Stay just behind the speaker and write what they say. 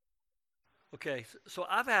Okay, so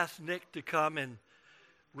I've asked Nick to come and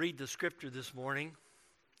read the scripture this morning,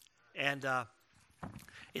 and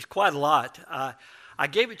it's quite a lot. I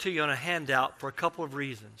gave it to you on a handout for a couple of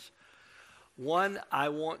reasons. One, I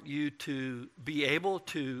want you to be able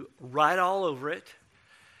to write all over it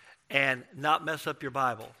and not mess up your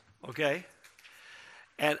Bible, okay?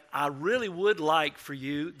 And I really would like for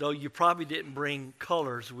you, though you probably didn't bring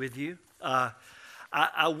colors with you,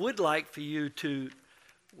 I would like for you to,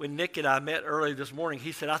 when Nick and I met earlier this morning,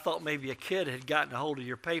 he said, I thought maybe a kid had gotten a hold of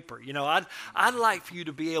your paper. You know, I'd like for you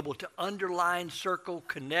to be able to underline, circle,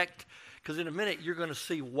 connect, because in a minute you're going to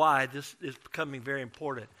see why this is becoming very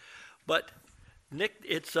important. But Nick,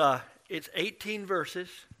 it's 18 verses.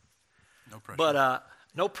 No pressure. But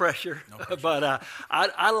no pressure. No pressure. But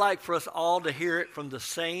I'd like for us all to hear it from the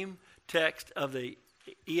same text of the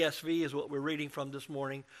ESV is what we're reading from this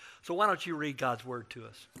morning. So why don't you read God's word to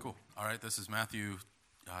us? Cool. All right, this is Matthew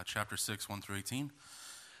chapter 6, 1 through 18.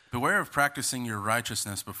 Beware of practicing your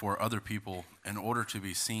righteousness before other people in order to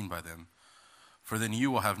be seen by them, for then you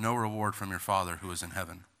will have no reward from your Father who is in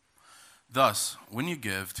heaven. Thus, when you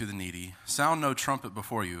give to the needy, sound no trumpet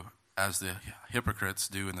before you, as the hypocrites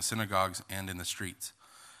do in the synagogues and in the streets,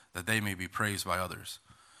 that they may be praised by others.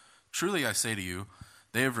 Truly I say to you,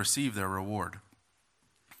 they have received their reward.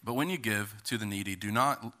 But when you give to the needy, do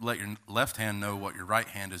not let your left hand know what your right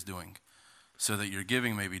hand is doing, so that your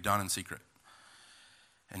giving may be done in secret.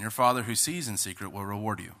 And your Father who sees in secret will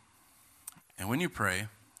reward you. And when you pray,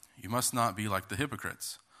 you must not be like the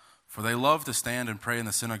hypocrites, for they love to stand and pray in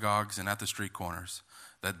the synagogues and at the street corners,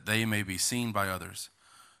 that they may be seen by others.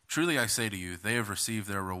 Truly I say to you, they have received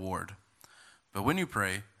their reward. But when you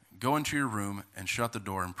pray, go into your room and shut the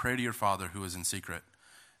door and pray to your Father who is in secret.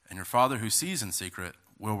 And your Father who sees in secret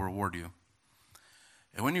will reward you.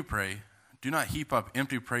 And when you pray, do not heap up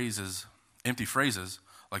empty phrases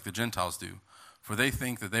like the Gentiles do, for they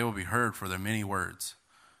think that they will be heard for their many words.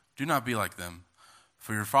 Do not be like them,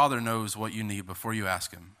 for your Father knows what you need before you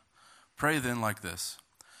ask him. Pray then like this: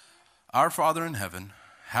 Our Father in heaven,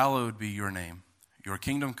 hallowed be your name. Your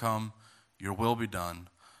kingdom come, your will be done,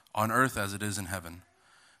 on earth as it is in heaven.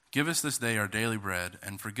 Give us this day our daily bread,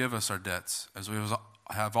 and forgive us our debts, as we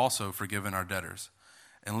have also forgiven our debtors.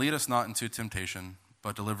 And lead us not into temptation,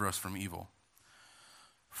 but deliver us from evil.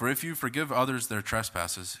 For if you forgive others their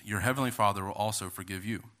trespasses, your heavenly Father will also forgive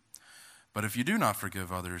you. But if you do not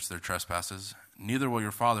forgive others their trespasses, neither will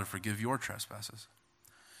your Father forgive your trespasses.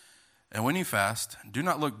 And when you fast, do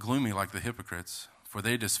not look gloomy like the hypocrites, for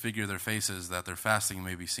they disfigure their faces that their fasting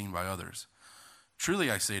may be seen by others.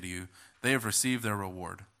 Truly I say to you, they have received their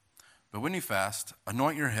reward. But when you fast,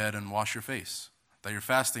 anoint your head and wash your face, that your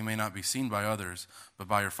fasting may not be seen by others, but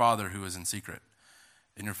by your Father who is in secret.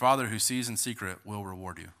 And your Father who sees in secret will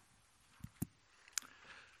reward you.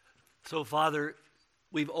 So, Father,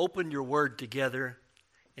 we've opened your word together,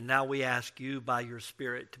 and now we ask you by your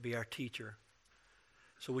Spirit to be our teacher.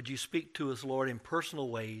 So would you speak to us, Lord, in personal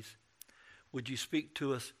ways? Would you speak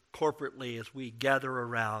to us corporately as we gather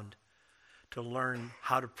around to learn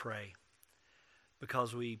how to pray?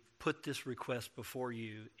 Because we put this request before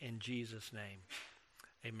you in Jesus' name.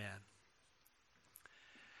 Amen.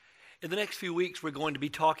 In the next few weeks, we're going to be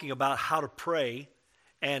talking about how to pray,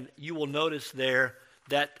 and you will notice there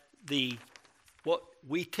that what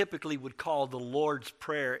we typically would call the Lord's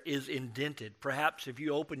Prayer is indented. Perhaps if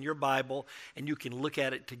you open your Bible and you can look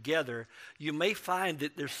at it together, you may find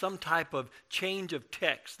that there's some type of change of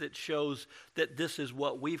text that shows that this is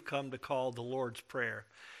what we've come to call the Lord's Prayer.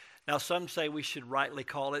 Now, some say we should rightly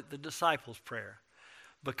call it the disciples' prayer,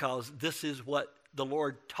 because this is what the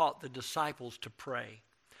Lord taught the disciples to pray.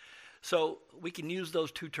 So we can use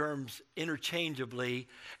those two terms interchangeably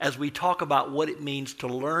as we talk about what it means to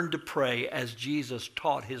learn to pray as Jesus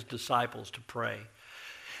taught his disciples to pray.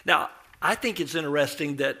 Now, I think it's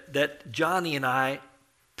interesting that Johnny and I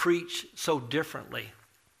preach so differently.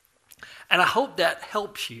 And I hope that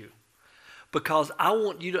helps you, because I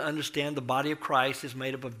want you to understand the body of Christ is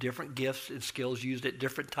made up of different gifts and skills used at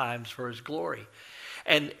different times for his glory.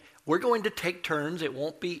 And we're going to take turns. It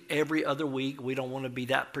won't be every other week. We don't want to be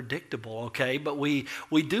that predictable, okay? But we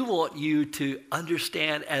do want you to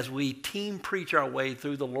understand as we team preach our way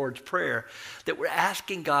through the Lord's Prayer that we're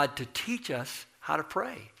asking God to teach us how to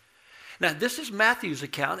pray. Now, this is Matthew's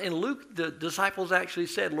account. In Luke, the disciples actually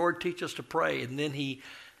said, Lord, teach us to pray. And then he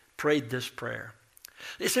prayed this prayer.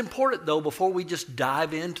 It's important, though, before we just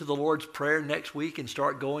dive into the Lord's Prayer next week and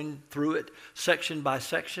start going through it section by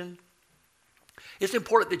section, it's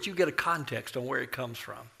important that you get a context on where it comes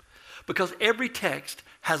from, because every text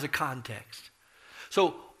has a context.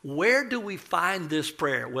 So where do we find this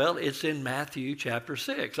prayer? Well, it's in Matthew chapter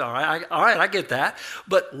 6. All right, I get that.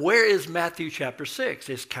 But where is Matthew chapter 6?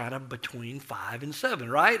 It's kind of between 5 and 7,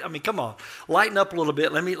 right? I mean, come on. Lighten up a little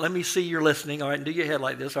bit. Let me see you're listening. All right, and do your head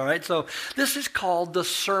like this. All right, so this is called the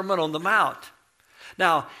Sermon on the Mount.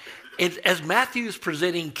 Now, as Matthew is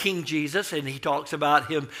presenting King Jesus, and he talks about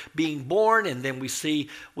him being born, and then we see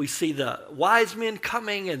the wise men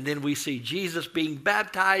coming, and then we see Jesus being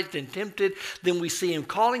baptized and tempted, then we see him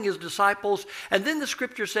calling his disciples, and then the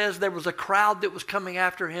scripture says there was a crowd that was coming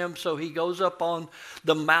after him, so he goes up on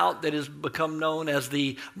the mount that has become known as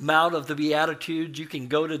the Mount of the Beatitudes. You can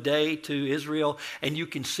go today to Israel, and you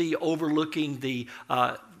can see overlooking the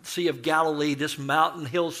Sea of Galilee, this mountain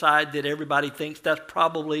hillside that everybody thinks that's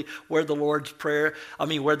probably where the Lord's Prayer,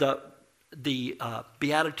 where the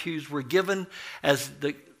Beatitudes were given as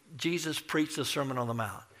Jesus preached the Sermon on the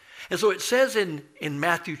Mount. And so it says in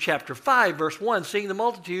Matthew chapter 5, verse 1, seeing the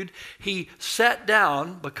multitude, he sat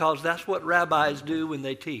down, because that's what rabbis do when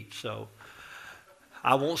they teach. So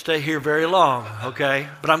I won't stay here very long, okay?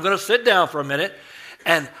 But I'm going to sit down for a minute,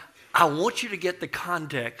 and I want you to get the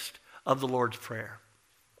context of the Lord's Prayer.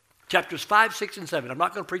 Chapters 5, 6, and 7. I'm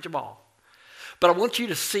not going to preach them all. But I want you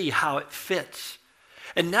to see how it fits.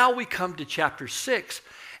 And now we come to chapter 6,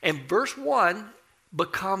 and verse 1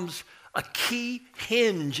 becomes a key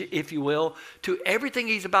hinge, if you will, to everything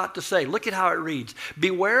he's about to say. Look at how it reads.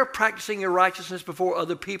 Beware of practicing your righteousness before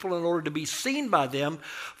other people in order to be seen by them,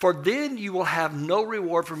 for then you will have no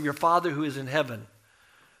reward from your Father who is in heaven.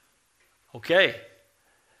 Okay.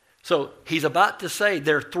 So he's about to say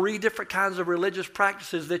there are 3 different kinds of religious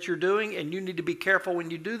practices that you're doing, and you need to be careful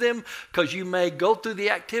when you do them, because you may go through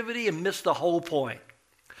the activity and miss the whole point.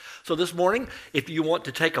 So this morning, if you want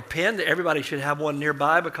to take a pen, everybody should have one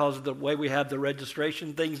nearby because of the way we have the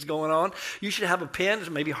registration things going on. You should have a pen.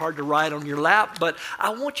 It's maybe hard to write on your lap, but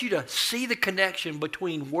I want you to see the connection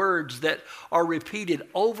between words that are repeated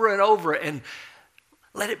over and over, and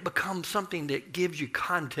let it become something that gives you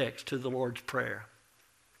context to the Lord's Prayer.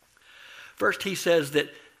 First, he says that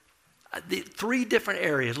the 3 different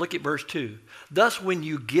areas. Look at verse 2. Thus, when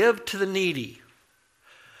you give to the needy.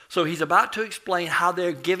 So he's about to explain how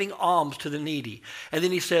they're giving alms to the needy. And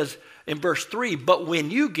then he says in verse 3, but when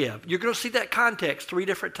you give, you're going to see that context 3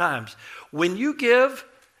 different times. When you give,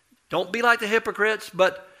 don't be like the hypocrites,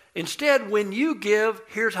 but instead, when you give,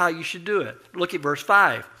 here's how you should do it. Look at verse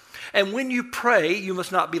 5. And when you pray, you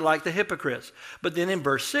must not be like the hypocrites. But then in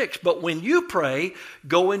verse 6, but when you pray,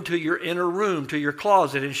 go into your inner room, to your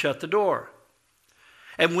closet, and shut the door.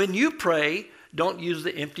 And when you pray, don't use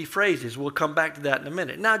the empty phrases. We'll come back to that in a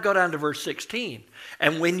minute. Now go down to verse 16.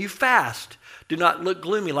 And when you fast, do not look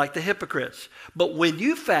gloomy like the hypocrites. But when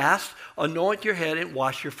you fast, anoint your head and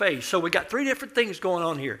wash your face. So we got 3 different things going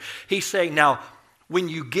on here. He's saying, now, when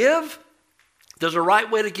you give, there's a right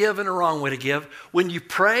way to give and a wrong way to give. When you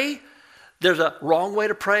pray, there's a wrong way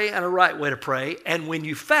to pray and a right way to pray. And when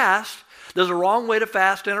you fast, there's a wrong way to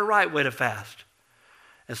fast and a right way to fast.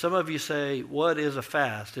 And some of you say, what is a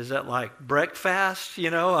fast? Is that like breakfast?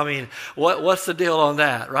 What's the deal on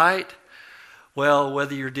that, right? Well,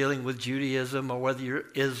 whether you're dealing with Judaism or whether you're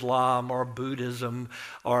Islam or Buddhism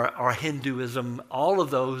or Hinduism, all of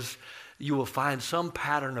those, you will find some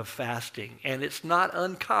pattern of fasting. And it's not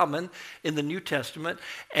uncommon in the New Testament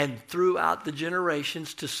and throughout the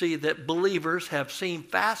generations to see that believers have seen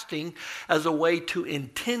fasting as a way to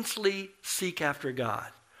intensely seek after God.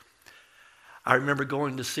 I remember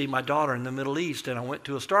going to see my daughter in the Middle East, and I went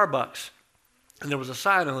to a Starbucks, and there was a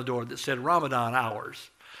sign on the door that said Ramadan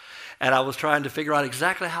hours. And I was trying to figure out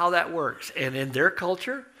exactly how that works. And in their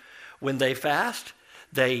culture, when they fast,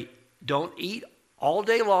 they don't eat all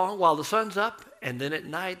day long while the sun's up, and then at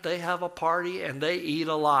night they have a party and they eat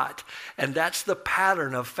a lot. And that's the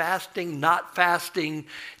pattern of fasting, not fasting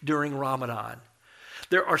during Ramadan.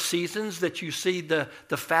 There are seasons that you see the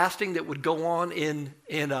fasting that would go on in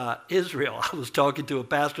Israel. I was talking to a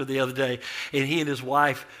pastor the other day, and he and his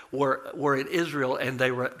wife were in Israel, and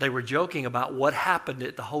they were joking about what happened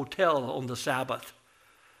at the hotel on the Sabbath.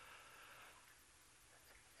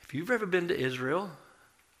 If you've ever been to Israel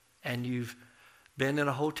and you've been in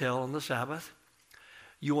a hotel on the Sabbath,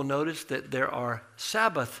 you will notice that there are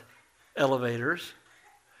Sabbath elevators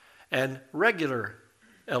and regular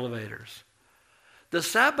elevators. The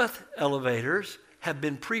Sabbath elevators have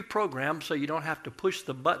been pre-programmed so you don't have to push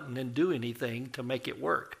the button and do anything to make it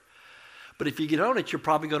work. But if you get on it, you're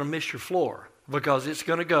probably going to miss your floor because it's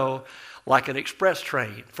going to go like an express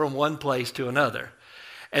train from one place to another.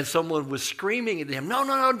 and someone was screaming at him,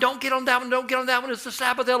 no, don't get on that one, don't get on that one, it's the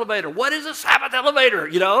Sabbath elevator. What is a Sabbath elevator,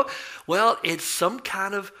 Well, it's some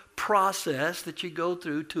kind of process that you go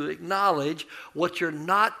through to acknowledge what you're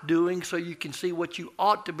not doing so you can see what you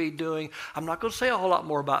ought to be doing. I'm not going to say a whole lot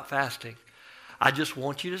more about fasting. I just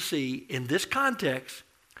want you to see, in this context,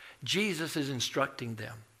 Jesus is instructing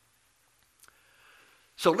them.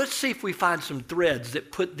 So let's see if we find some threads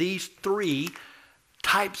that put these three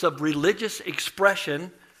types of religious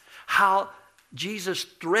expression, how Jesus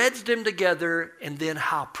threads them together, and then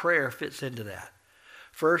how prayer fits into that.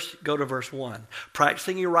 First, go to verse 1.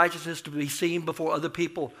 Practicing your righteousness to be seen before other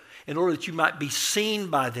people in order that you might be seen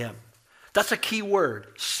by them. That's a key word,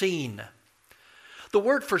 seen. The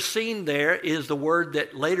word for seen there is the word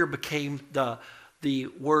that later became the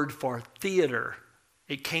word for theater.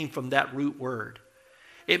 It came from that root word.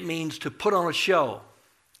 It means to put on a show.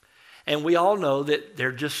 And we all know that there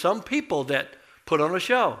are just some people that put on a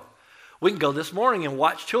show. We can go this morning and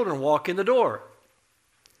watch children walk in the door.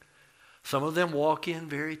 Some of them walk in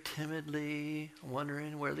very timidly,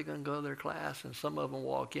 wondering where they're going to go to their class. And some of them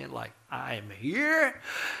walk in like, I am here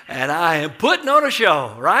and I am putting on a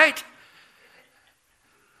show, right?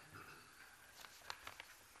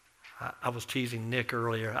 I was teasing Nick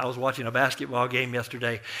earlier. I was watching a basketball game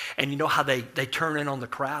yesterday, and you know how they turn in on the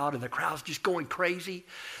crowd, and the crowd's just going crazy?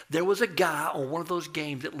 There was a guy on one of those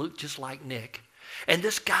games that looked just like Nick, and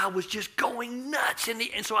this guy was just going nuts.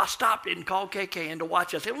 And so I stopped it and called KK in to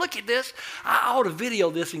watch. I said, look at this. I ought to video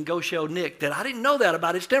this and go show Nick that I didn't know that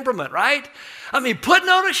about his temperament, right? I mean, putting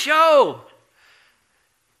on a show.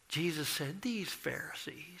 Jesus said, these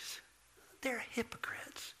Pharisees, they're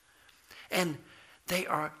hypocrites. And they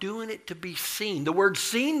are doing it to be seen. The word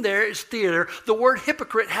seen there is theater. The word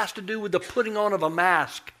hypocrite has to do with the putting on of a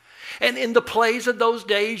mask. And in the plays of those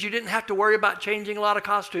days, you didn't have to worry about changing a lot of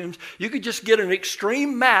costumes. You could just get an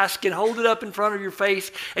extreme mask and hold it up in front of your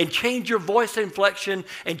face and change your voice inflection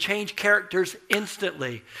and change characters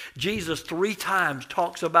instantly. Jesus 3 times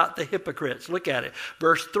talks about the hypocrites. Look at it.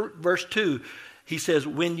 Verse 2, he says,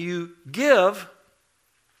 when you give,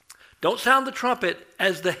 don't sound the trumpet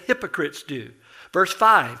as the hypocrites do. Verse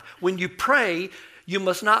 5, when you pray, you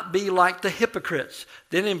must not be like the hypocrites.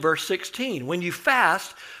 Then in verse 16, when you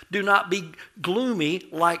fast, do not be gloomy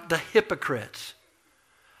like the hypocrites.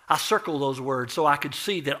 I circled those words so I could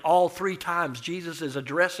see that all 3 times Jesus is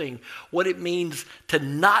addressing what it means to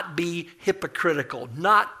not be hypocritical,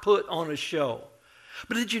 not put on a show.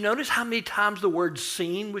 But did you notice how many times the word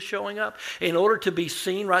seen was showing up? In order to be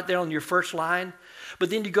seen right there on your first line. But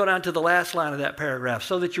then you go down to the last line of that paragraph.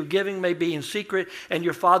 So that your giving may be in secret, and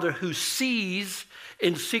your Father who sees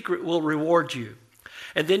in secret will reward you.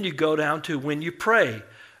 And then you go down to when you pray.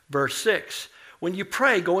 Verse 6. When you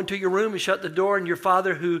pray, go into your room and shut the door, and your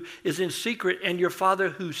Father who is in secret, and your Father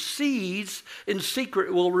who sees in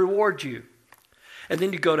secret will reward you. And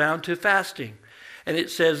then you go down to fasting. And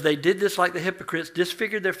it says, they did this like the hypocrites,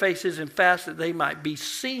 disfigured their faces and fast that they might be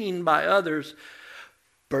seen by others.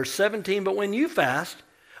 Verse 17, but when you fast,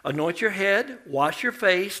 anoint your head, wash your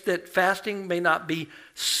face, that fasting may not be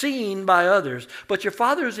seen by others. But your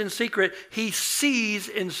Father is in secret, he sees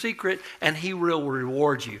in secret, and he will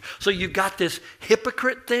reward you. So you've got this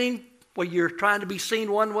hypocrite thing where you're trying to be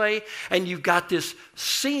seen one way, and you've got this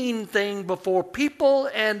seen thing before people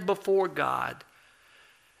and before God.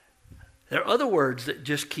 There are other words that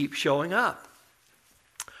just keep showing up.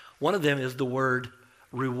 One of them is the word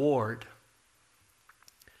reward.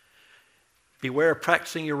 Beware of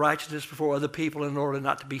practicing your righteousness before other people in order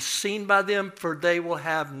not to be seen by them, for they will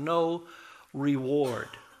have no reward.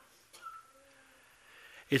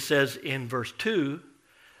 It says in verse 2,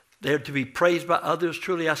 they're to be praised by others.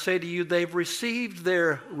 Truly I say to you, they've received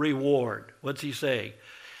their reward. What's he saying?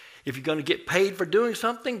 If you're going to get paid for doing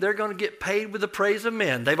something, they're going to get paid with the praise of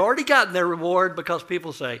men. They've already gotten their reward because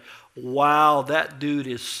people say, wow, that dude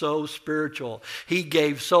is so spiritual. He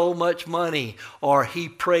gave so much money, or he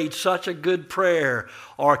prayed such a good prayer,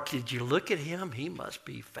 or did you look at him? He must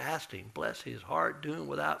be fasting. Bless his heart, doing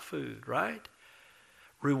without food, right?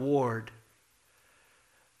 Reward.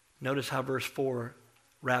 Notice how verse 4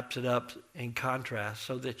 wraps it up in contrast,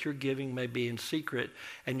 so that your giving may be in secret,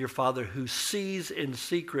 and your Father who sees in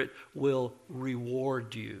secret will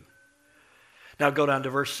reward you. Now go down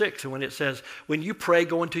to verse 6, and when it says, when you pray,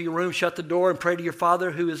 go into your room, shut the door, and pray to your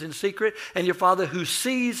Father who is in secret, and your Father who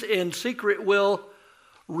sees in secret will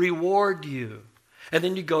reward you. And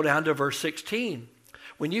then you go down to verse 16.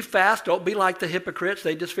 When you fast, don't be like the hypocrites.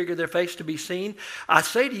 They disfigure their face to be seen. I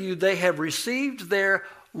say to you, they have received their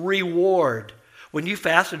reward. When you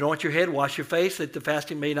fast, anoint your head, wash your face, that the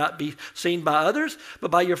fasting may not be seen by others,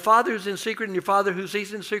 but by your Father who's in secret, and your Father who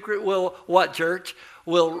sees in secret will, what, church?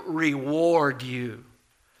 Will reward you.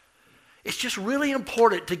 It's just really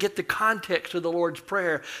important to get the context of the Lord's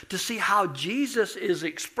Prayer to see how Jesus is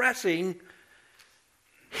expressing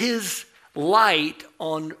his light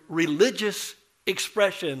on religious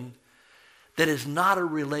expression that is not a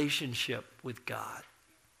relationship with God.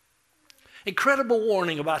 Incredible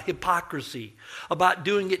warning about hypocrisy, about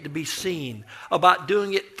doing it to be seen, about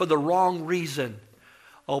doing it for the wrong reason.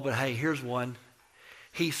 Oh, but hey, here's one.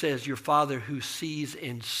 He says, your Father who sees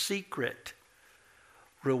in secret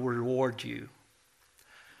will reward you.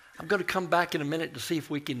 I'm going to come back in a minute to see if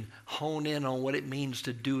we can hone in on what it means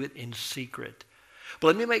to do it in secret. But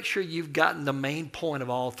let me make sure you've gotten the main point of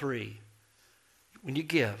all three. When you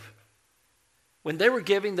give. When they were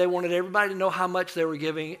giving, they wanted everybody to know how much they were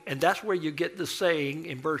giving, and that's where you get the saying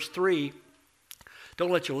in verse 3,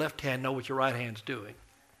 don't let your left hand know what your right hand's doing.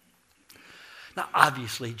 Now,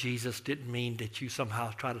 obviously, Jesus didn't mean that you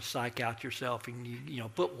somehow try to psych out yourself and you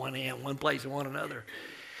put one hand one place and one another.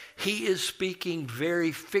 He is speaking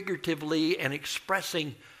very figuratively and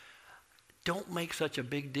expressing, don't make such a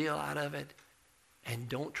big deal out of it, and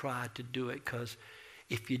don't try to do it, because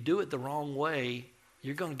if you do it the wrong way,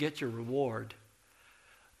 you're going to get your reward,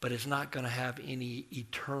 but it's not going to have any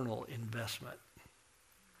eternal investment.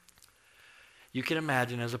 You can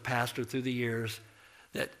imagine as a pastor through the years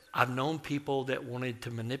that I've known people that wanted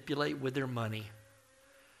to manipulate with their money.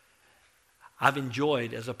 I've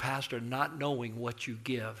enjoyed as a pastor not knowing what you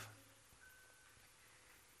give.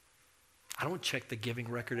 I don't check the giving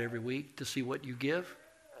record every week to see what you give.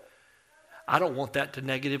 I don't want that to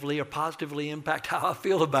negatively or positively impact how I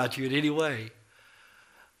feel about you in any way.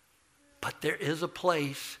 But there is a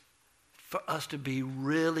place for us to be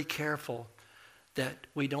really careful that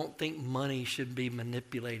we don't think money should be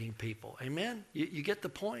manipulating people. Amen? You get the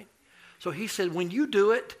point? So he said, when you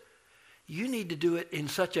do it, you need to do it in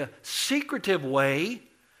such a secretive way.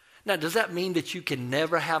 Now, does that mean that you can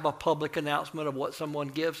never have a public announcement of what someone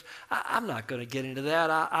gives? I'm not going to get into that.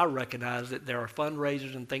 I recognize that there are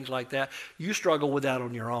fundraisers and things like that. You struggle with that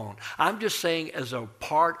on your own. I'm just saying as a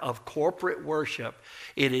part of corporate worship,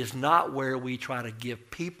 it is not where we try to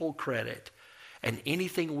give people credit. And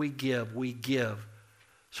anything we give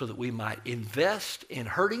so that we might invest in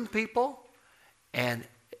hurting people and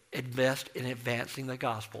invest in advancing the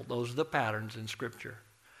gospel. Those are the patterns in Scripture.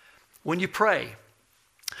 When you pray,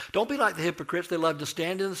 don't be like the hypocrites. They love to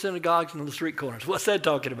stand in the synagogues and on the street corners. What's that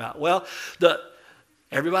talking about? Well,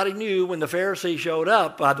 everybody knew when the Pharisee showed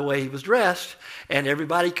up by the way he was dressed, and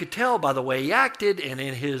everybody could tell by the way he acted and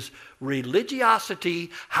in his religiosity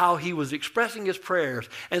how he was expressing his prayers.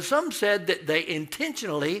 And some said that they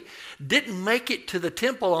intentionally didn't make it to the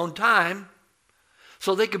temple on time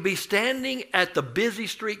so they could be standing at the busy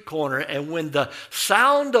street corner, and when the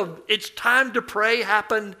sound of it's time to pray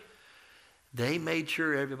happened, they made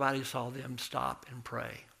sure everybody saw them stop and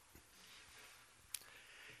pray.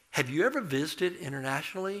 Have you ever visited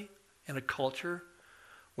internationally in a culture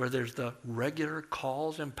where there's the regular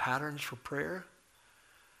calls and patterns for prayer?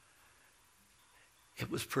 It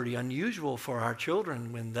was pretty unusual for our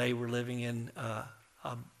children when they were living in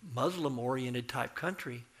a Muslim-oriented type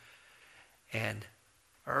country. And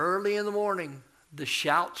early in the morning, the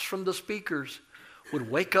shouts from the speakers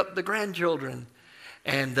would wake up the grandchildren,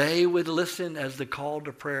 and they would listen as the call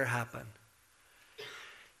to prayer happened.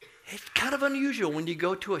 It's kind of unusual when you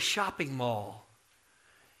go to a shopping mall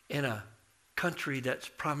in a country that's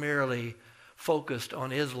primarily focused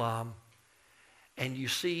on Islam, and you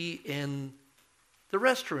see in the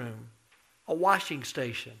restroom a washing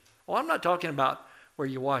station. Well, I'm not talking about where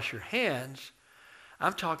you wash your hands.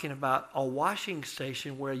 I'm talking about a washing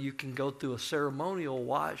station where you can go through a ceremonial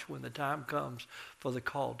wash when the time comes for the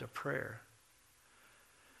call to prayer.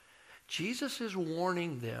 Jesus is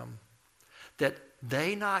warning them that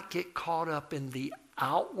they not get caught up in the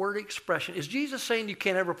outward expression. Is Jesus saying you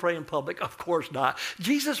can't ever pray in public? Of course not.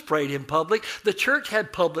 Jesus prayed in public. The church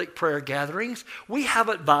had public prayer gatherings. We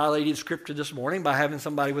haven't violated Scripture this morning by having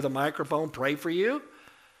somebody with a microphone pray for you.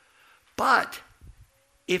 But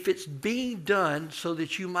if it's being done so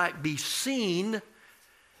that you might be seen,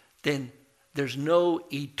 then there's no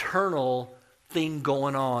eternal thing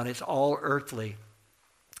going on. It's all earthly.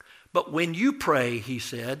 But when you pray, he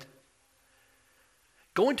said,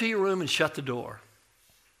 go into your room and shut the door.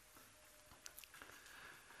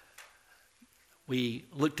 We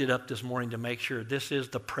looked it up this morning to make sure this is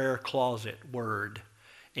the prayer closet word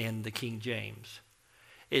in the King James.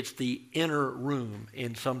 It's the inner room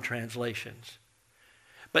in some translations.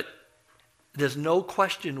 But there's no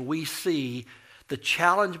question we see the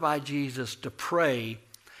challenge by Jesus to pray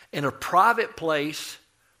in a private place,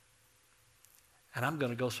 and I'm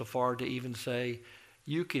going to go so far to even say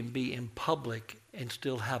you can be in public and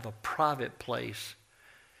still have a private place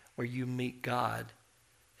where you meet God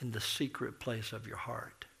in the secret place of your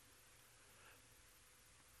heart.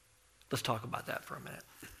 Let's talk about that for a minute.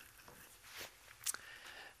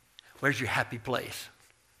 Where's your happy place?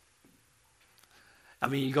 I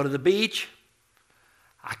mean, you go to the beach.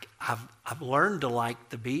 I've learned to like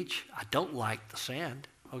the beach. I don't like the sand,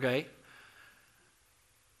 okay?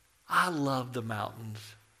 I love the mountains.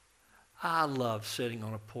 I love sitting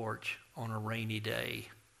on a porch on a rainy day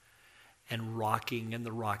and rocking in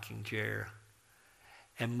the rocking chair.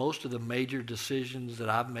 And most of the major decisions that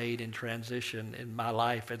I've made in transition in my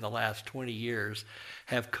life in the last 20 years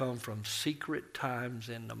have come from secret times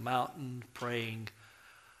in the mountain, praying,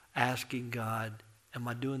 asking God, am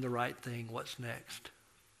I doing the right thing? What's next?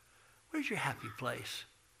 Where's your happy place?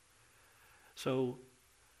 So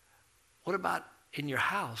what about in your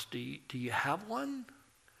house? Do you have one?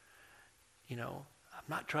 You know, I'm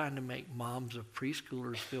not trying to make moms of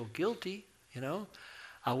preschoolers feel guilty, you know.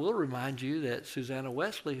 I will remind you that Susanna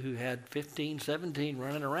Wesley, who had 15, 17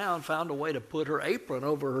 running around, found a way to put her apron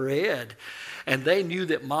over her head. And they knew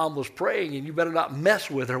that mom was praying, and you better not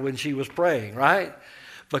mess with her when she was praying, right?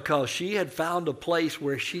 Because she had found a place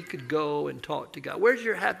where she could go and talk to God. Where's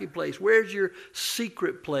your happy place? Where's your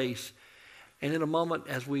secret place? And in a moment,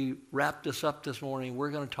 as we wrap this up this morning,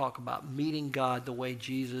 we're going to talk about meeting God the way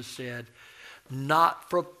Jesus said, not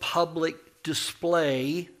for public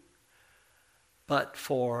display, but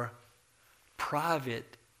for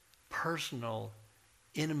private, personal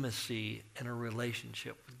intimacy in a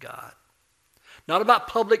relationship with God. Not about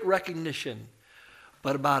public recognition,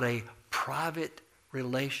 but about a private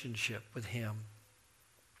relationship with Him.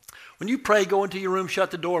 When you pray, go into your room,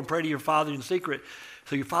 shut the door, and pray to your Father in secret,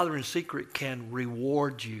 so your Father in secret can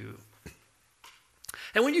reward you.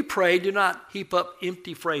 And when you pray, do not heap up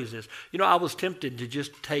empty phrases. You know, I was tempted to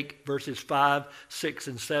just take verses 5, 6,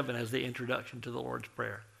 and 7 as the introduction to the Lord's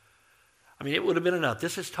Prayer. I mean, it would have been enough.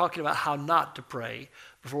 This is talking about how not to pray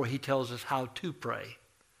before He tells us how to pray.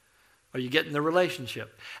 Are you getting the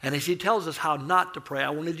relationship? And as He tells us how not to pray, I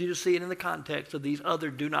wanted you to see it in the context of these other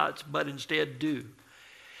do nots, but instead do.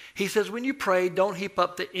 He says, when you pray, don't heap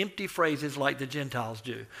up the empty phrases like the Gentiles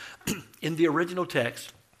do. In the original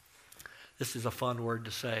text, this is a fun word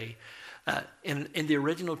to say. In the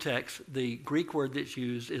original text, the Greek word that's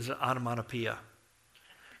used is onomatopoeia.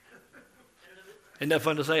 Isn't that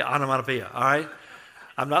fun to say? Onomatopoeia, all right?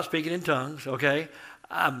 I'm not speaking in tongues, okay?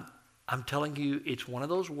 I'm telling you, it's one of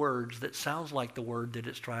those words that sounds like the word that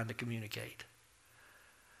it's trying to communicate.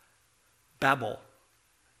 Babble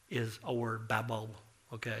is a word, babble,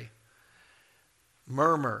 okay?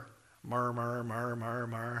 Murmur, murmur, murmur,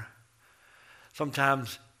 murmur.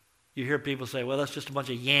 Sometimes you hear people say, well, that's just a bunch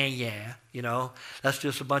of yeah, you know. That's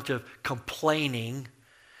just a bunch of complaining.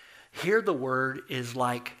 Here the word is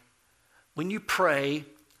like, when you pray,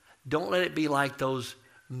 don't let it be like those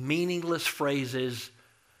meaningless phrases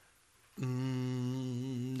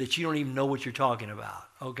that you don't even know what you're talking about,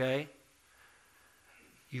 okay?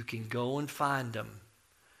 You can go and find them,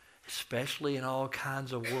 especially in all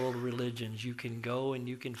kinds of world religions. You can go and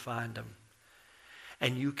you can find them.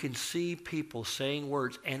 And you can see people saying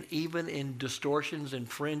words, and even in distortions and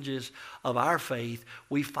fringes of our faith,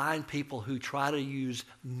 we find people who try to use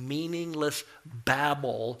meaningless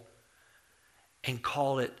babble and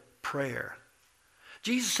call it prayer.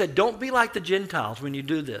 Jesus said, don't be like the Gentiles when you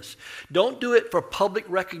do this. Don't do it for public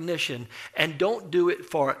recognition, and don't do it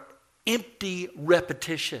for empty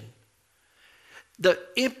repetition. The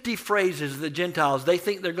empty phrases of the Gentiles, they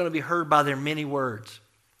think they're going to be heard by their many words.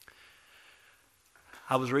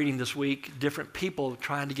 I was reading this week different people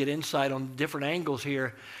trying to get insight on different angles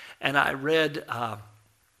here, and I read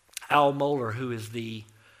Al Mohler, who is the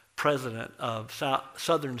president of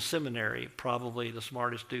Southern Seminary, probably the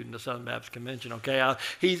smartest dude in the Southern Baptist Convention, okay?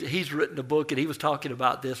 He's written a book, and he was talking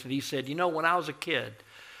about this, and he said, you know, when I was a kid,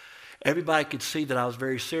 everybody could see that I was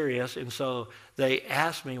very serious, and so they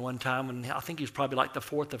asked me one time, and I think he was probably like the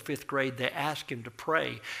 4th or 5th grade, they asked him to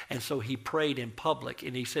pray, and so he prayed in public,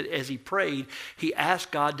 and he said as he prayed, he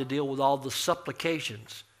asked God to deal with all the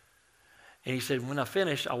supplications. And he said, when I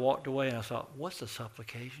finished, I walked away, and I thought, what's a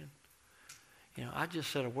supplication? You know, I just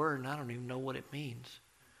said a word, and I don't even know what it means.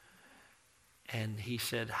 And he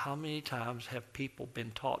said, how many times have people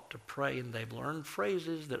been taught to pray, and they've learned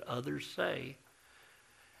phrases that others say,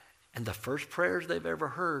 and the first prayers they've ever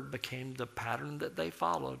heard became the pattern that they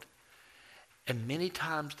followed. And many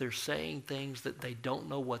times they're saying things that they don't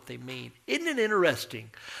know what they mean. Isn't it interesting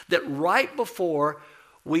that right before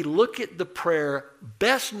we look at the prayer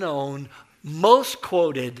best known, most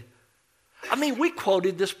quoted, I mean, we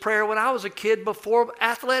quoted this prayer when I was a kid before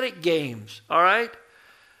athletic games, all right?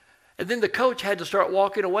 And then the coach had to start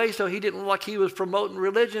walking away so he didn't look like he was promoting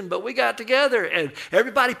religion, but we got together and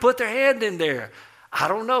everybody put their hand in there. I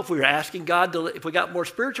don't know if we were asking God to, if we got more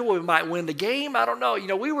spiritual, we might win the game. I don't know. You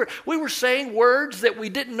know, we were saying words that we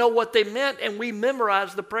didn't know what they meant, and we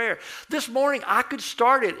memorized the prayer. This morning, I could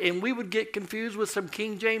start it, and we would get confused with some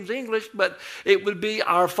King James English, but it would be,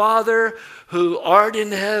 Our Father who art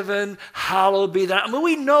in heaven, hallowed be thy. I mean,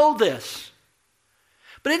 we know this.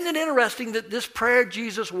 But isn't it interesting that this prayer,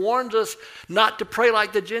 Jesus warns us not to pray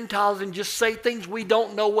like the Gentiles and just say things we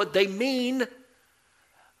don't know what they mean?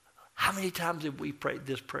 How many times have we prayed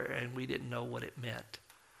this prayer and we didn't know what it meant?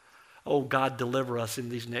 Oh, God, deliver us in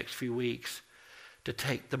these next few weeks to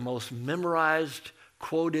take the most memorized,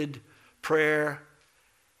 quoted prayer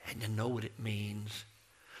and to know what it means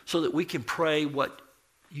so that we can pray what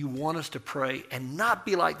you want us to pray and not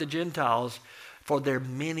be like the Gentiles for their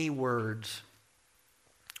many words.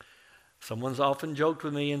 Someone's often joked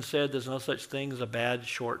with me and said there's no such thing as a bad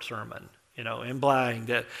short sermon, you know, implying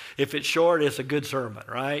that if it's short, it's a good sermon,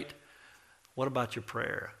 right? What about your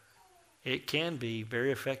prayer? It can be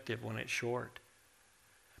very effective when it's short.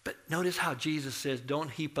 But notice how Jesus says,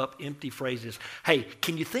 don't heap up empty phrases. Hey,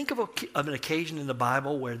 can you think of an occasion in the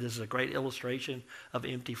Bible where this is a great illustration of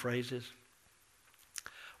empty phrases?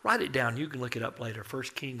 Write it down. You can look it up later. 1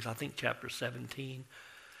 Kings, I think, chapter 17.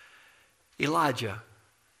 Elijah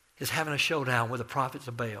is having a showdown with the prophets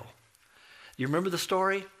of Baal. You remember the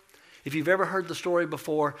story? If you've ever heard the story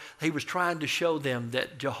before, he was trying to show them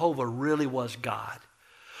that Jehovah really was God.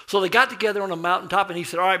 So they got together on a mountaintop and he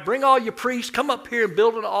said, all right, bring all your priests, come up here and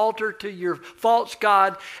build an altar to your false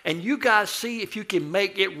god, and you guys see if you can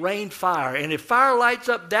make it rain fire. And if fire lights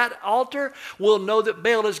up that altar, we'll know that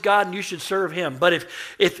Baal is God and you should serve him. But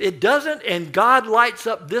if it doesn't and God lights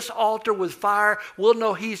up this altar with fire, we'll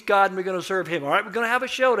know he's God and we're going to serve him. All right, we're going to have a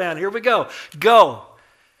showdown. Here we go. Go.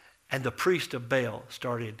 And the priest of Baal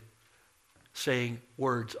started saying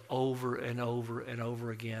words over and over and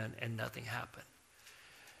over again, and nothing happened.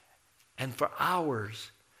 And for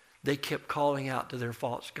hours, they kept calling out to their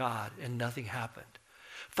false god, and nothing happened.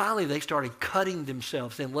 Finally, they started cutting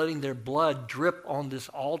themselves and letting their blood drip on this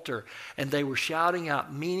altar, and they were shouting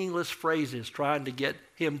out meaningless phrases, trying to get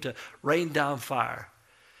him to rain down fire.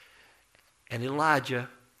 And Elijah,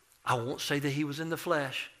 I won't say that he was in the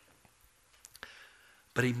flesh,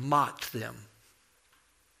 but he mocked them.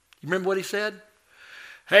 You remember what he said?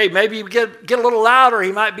 Hey, maybe you get a little louder.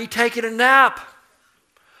 He might be taking a nap.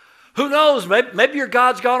 Who knows? Maybe your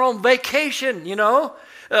God's gone on vacation, you know.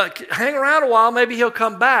 Hang around a while. Maybe he'll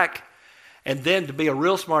come back. And then to be a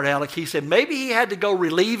real smart aleck, he said maybe he had to go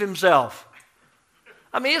relieve himself.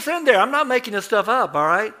 I mean, it's in there. I'm not making this stuff up, all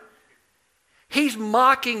right? He's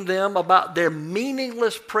mocking them about their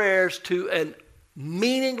meaningless prayers to a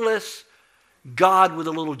meaningless God with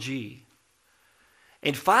a little g.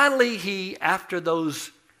 And finally, after those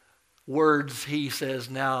words, he says,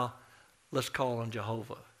 now let's call on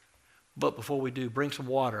Jehovah. But before we do, bring some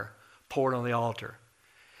water, pour it on the altar.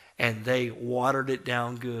 And they watered it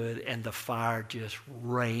down good, and the fire just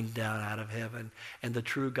rained down out of heaven. And the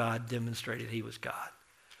true God demonstrated he was God.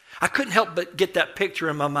 I couldn't help but get that picture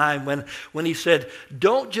in my mind when he said,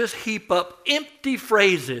 don't just heap up empty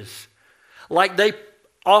phrases like they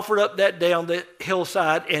offered up that day on the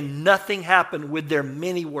hillside and nothing happened with their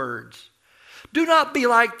many words. Do not be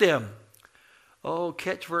like them. Oh,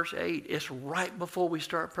 catch verse 8. It's right before we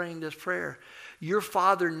start praying this prayer. Your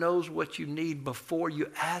Father knows what you need before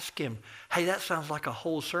you ask him. Hey, that sounds like a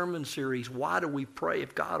whole sermon series. Why do we pray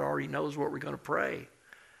if God already knows what we're going to pray?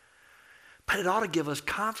 But it ought to give us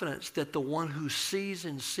confidence that the one who sees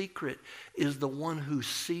in secret is the one who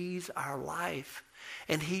sees our life.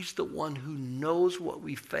 And he's the one who knows what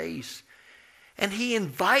we face. And he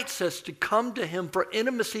invites us to come to him for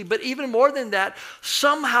intimacy. But even more than that,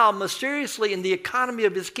 somehow, mysteriously, in the economy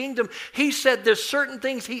of his kingdom, he said there's certain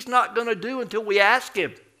things he's not going to do until we ask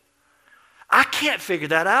him. I can't figure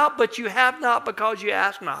that out, but you have not because you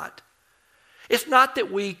ask not. It's not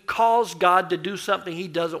that we cause God to do something he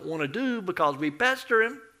doesn't want to do because we pester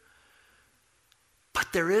him. But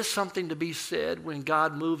there is something to be said when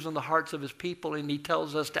God moves on the hearts of his people and he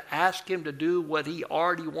tells us to ask him to do what he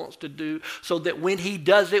already wants to do so that when he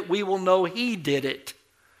does it, we will know he did it.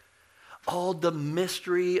 Oh, the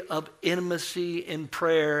mystery of intimacy in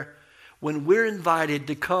prayer when we're invited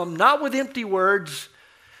to come, not with empty words,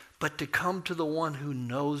 but to come to the one who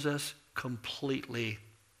knows us completely.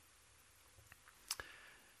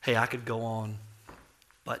 Hey, I could go on,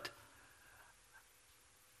 but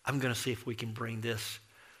I'm going to see if we can bring this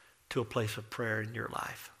to a place of prayer in your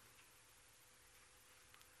life.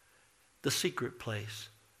 The secret place.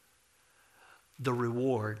 The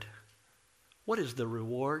reward. What is the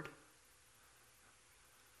reward?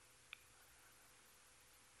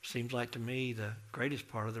 Seems like to me the greatest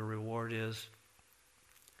part of the reward is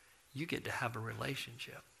you get to have a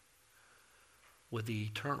relationship with the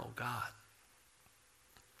eternal God.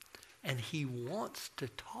 And he wants to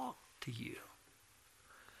talk to you.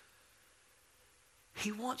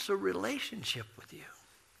 He wants a relationship with you.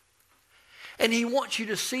 And he wants you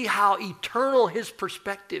to see how eternal his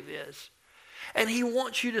perspective is. And he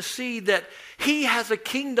wants you to see that he has a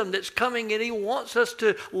kingdom that's coming, and he wants us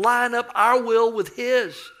to line up our will with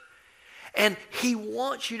his. And he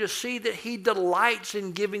wants you to see that he delights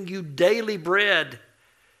in giving you daily bread.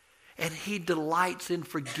 And he delights in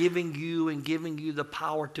forgiving you and giving you the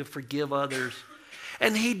power to forgive others.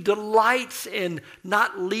 And he delights in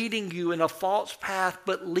not leading you in a false path,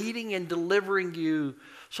 but leading and delivering you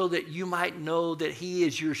so that you might know that he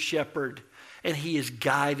is your shepherd and he is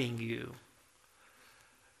guiding you.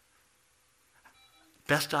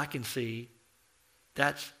 Best I can see,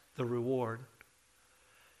 that's the reward.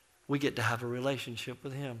 We get to have a relationship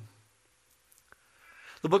with him.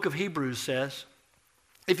 The book of Hebrews says,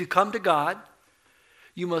 if you come to God,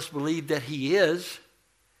 you must believe that he is,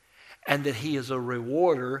 and that he is a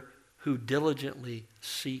rewarder who diligently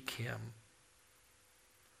seek him.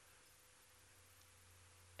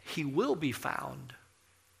 He will be found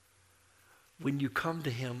when you come to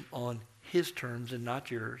him on his terms and not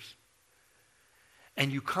yours.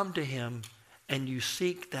 And you come to him and you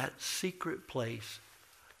seek that secret place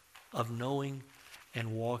of knowing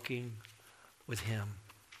and walking with him.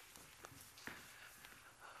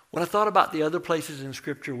 When I thought about the other places in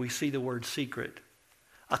Scripture we see the word secret,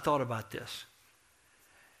 I thought about this.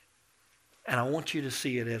 And I want you to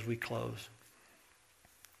see it as we close.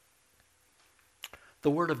 The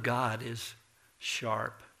Word of God is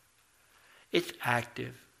sharp. It's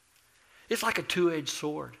active. It's like a two-edged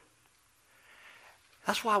sword.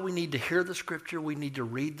 That's why we need to hear the Scripture. We need to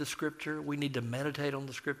read the Scripture. We need to meditate on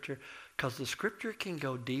the Scripture, because the Scripture can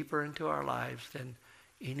go deeper into our lives than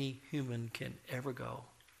any human can ever go.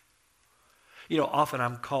 You know, often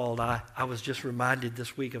I'm called, I was just reminded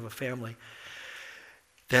this week of a family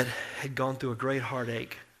that had gone through a great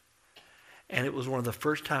heartache. And it was one of the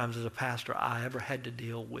first times as a pastor I ever had to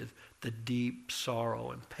deal with the deep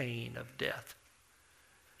sorrow and pain of death.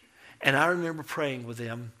 And I remember praying with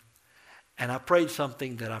them, and I prayed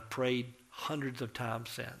something that I prayed hundreds of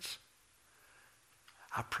times since.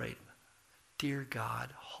 I prayed, dear God,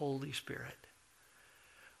 Holy Spirit,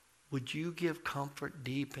 would you give comfort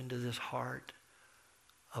deep into this heart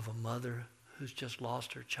of a mother who's just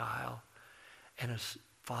lost her child and a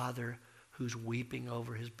father who's weeping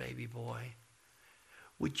over his baby boy?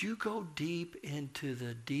 Would you go deep into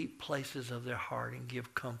the deep places of their heart and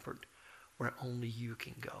give comfort where only you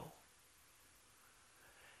can go?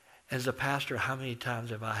 As a pastor, how many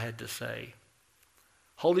times have I had to say,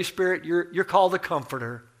 Holy Spirit, you're called the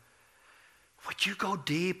Comforter. Would you go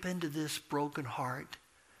deep into this broken heart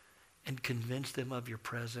and convince them of your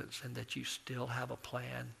presence and that you still have a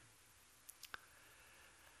plan?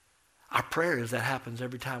 Our prayer is that happens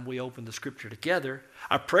every time we open the Scripture together.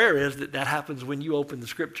 Our prayer is that happens when you open the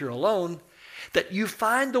Scripture alone, that you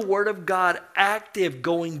find the Word of God active,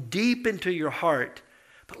 going deep into your heart.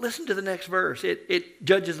 But listen to the next verse. It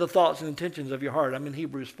judges the thoughts and intentions of your heart. I'm in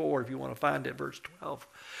Hebrews 4 if you want to find it, verse 12.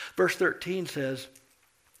 Verse 13 says,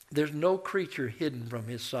 there's no creature hidden from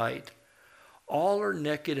his sight. All are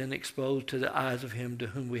naked and exposed to the eyes of him to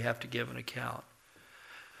whom we have to give an account.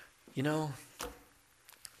 You know,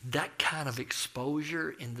 that kind of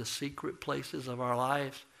exposure in the secret places of our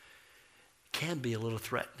lives can be a little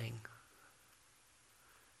threatening.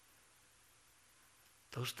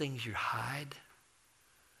 Those things you hide,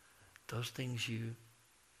 those things you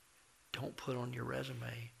don't put on your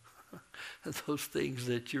resume, those things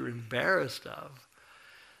that you're embarrassed of,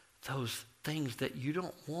 those things that you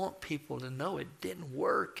don't want people to know. It didn't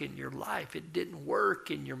work in your life. It didn't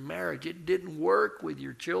work in your marriage. It didn't work with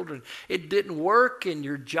your children. It didn't work in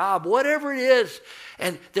your job, whatever it is.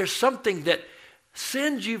 And there's something that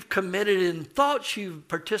sins you've committed and thoughts you've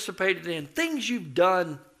participated in, things you've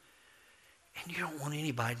done, and you don't want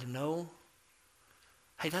anybody to know.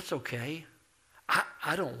 Hey, that's okay.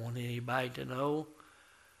 I don't want anybody to know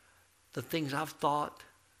the things I've thought,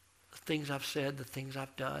 the things I've said, the things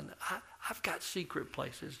I've done. I've got secret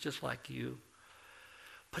places just like you.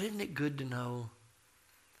 But isn't it good to know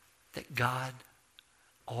that God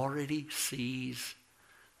already sees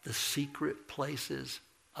the secret places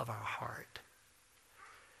of our heart.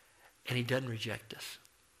 And he doesn't reject us.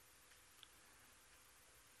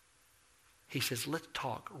 He says, let's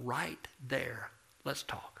talk right there. Let's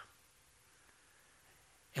talk.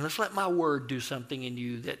 And let's let my word do something in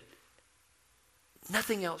you that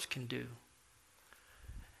nothing else can do.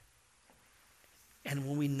 And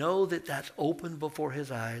when we know that that's open before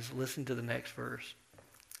his eyes, listen to the next verse.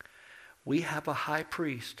 We have a high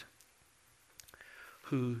priest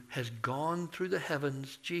who has gone through the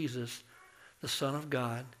heavens, Jesus, the Son of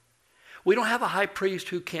God. We don't have a high priest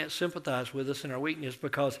who can't sympathize with us in our weakness,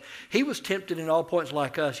 because he was tempted in all points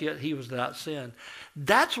like us, yet he was without sin.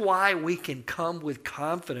 That's why we can come with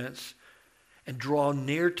confidence and draw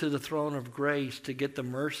near to the throne of grace to get the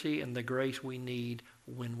mercy and the grace we need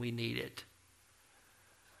when we need it.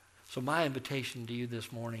 So my invitation to you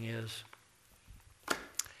this morning is,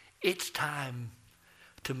 it's time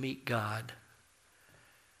to meet God.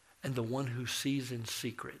 And the one who sees in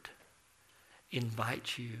secret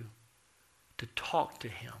invites you to talk to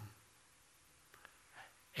him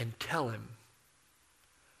and tell him,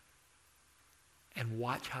 and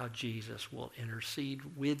watch how Jesus will intercede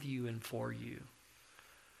with you and for you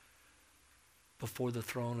before the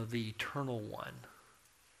throne of the Eternal One,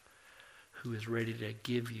 who is ready to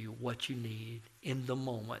give you what you need in the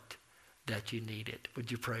moment that you need it.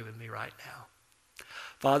 Would you pray with me right now?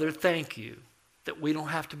 Father, thank you that we don't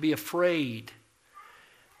have to be afraid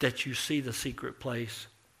that you see the secret place.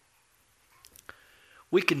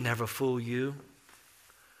 We can never fool you.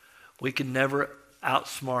 We can never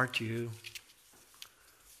outsmart you.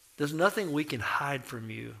 There's nothing we can hide from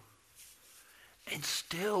you. And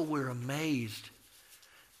still we're amazed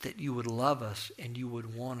that you would love us and you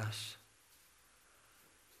would want us.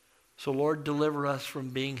 So Lord, deliver us from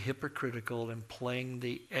being hypocritical and playing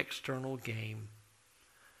the external game.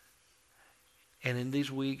 And in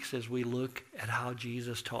these weeks, as we look at how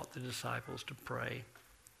Jesus taught the disciples to pray,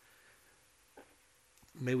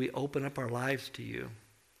 may we open up our lives to you.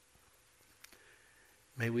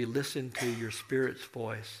 May we listen to your Spirit's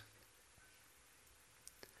voice.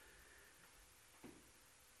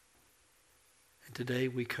 And today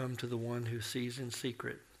we come to the one who sees in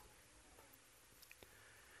secret.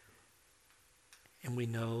 And we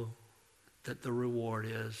know that the reward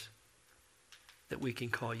is that we can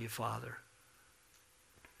call you Father.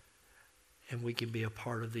 And we can be a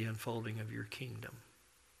part of the unfolding of your kingdom.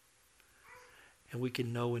 And we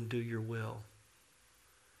can know and do your will.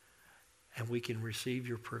 And we can receive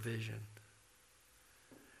your provision.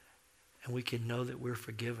 And we can know that we're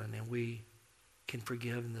forgiven, and we can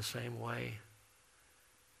forgive in the same way.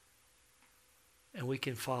 And we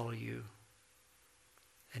can follow you,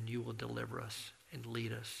 and you will deliver us and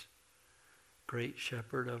lead us. Great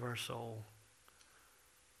shepherd of our soul,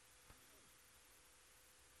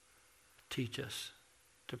 teach us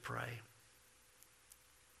to pray.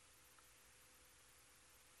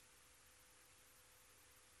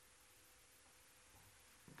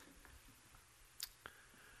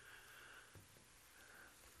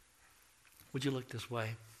 Would you look this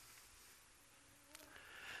way?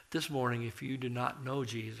 This morning, if you do not know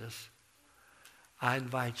Jesus, I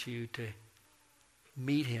invite you to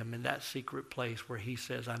meet him in that secret place where he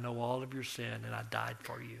says, I know all of your sin and I died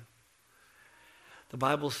for you. The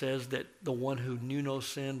Bible says that the one who knew no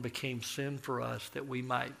sin became sin for us, that we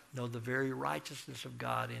might know the very righteousness of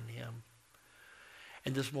God in him.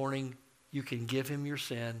 And this morning, you can give him your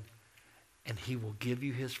sin, and he will give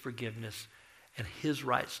you his forgiveness, and his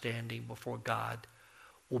right standing before God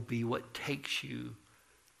will be what takes you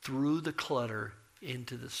through the clutter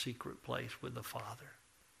into the secret place with the Father.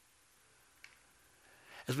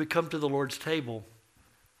 As we come to the Lord's table,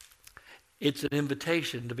 it's an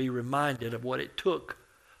invitation to be reminded of what it took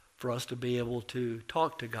for us to be able to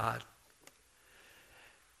talk to God.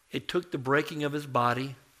 It took the breaking of his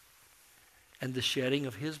body and the shedding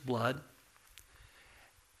of his blood,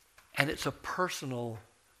 and it's a personal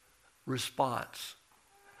response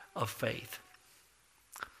of faith.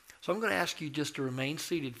 So I'm going to ask you just to remain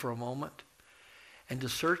seated for a moment and to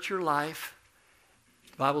search your life.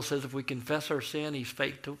 The Bible says if we confess our sin, he's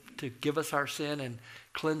faithful to give us our sin and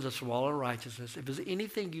cleanse us from all unrighteousness. If there's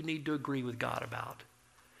anything you need to agree with God about,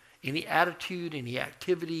 any attitude, any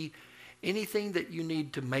activity, anything that you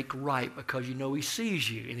need to make right because you know he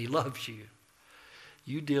sees you and he loves you,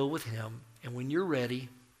 you deal with him. And when you're ready,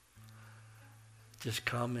 just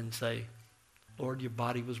come and say, Lord, your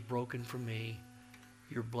body was broken for me.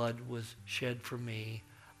 Your blood was shed for me.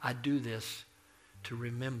 I do this to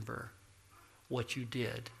remember what you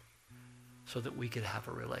did so that we could have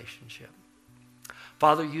a relationship.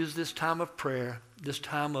 Father, use this time of prayer, this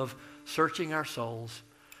time of searching our souls,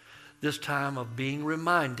 this time of being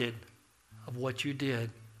reminded of what you did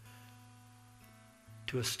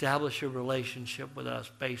to establish a relationship with us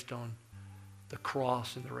based on the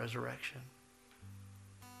cross and the resurrection.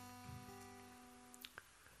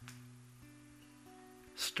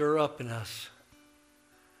 Stir up in us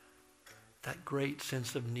that great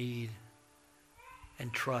sense of need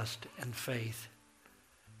and trust and faith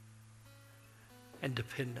and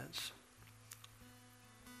dependence.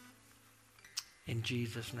 In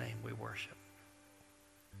Jesus' name we worship.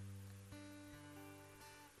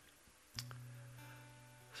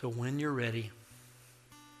 So when you're ready,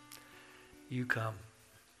 you come.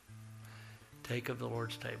 Take of the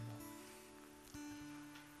Lord's table.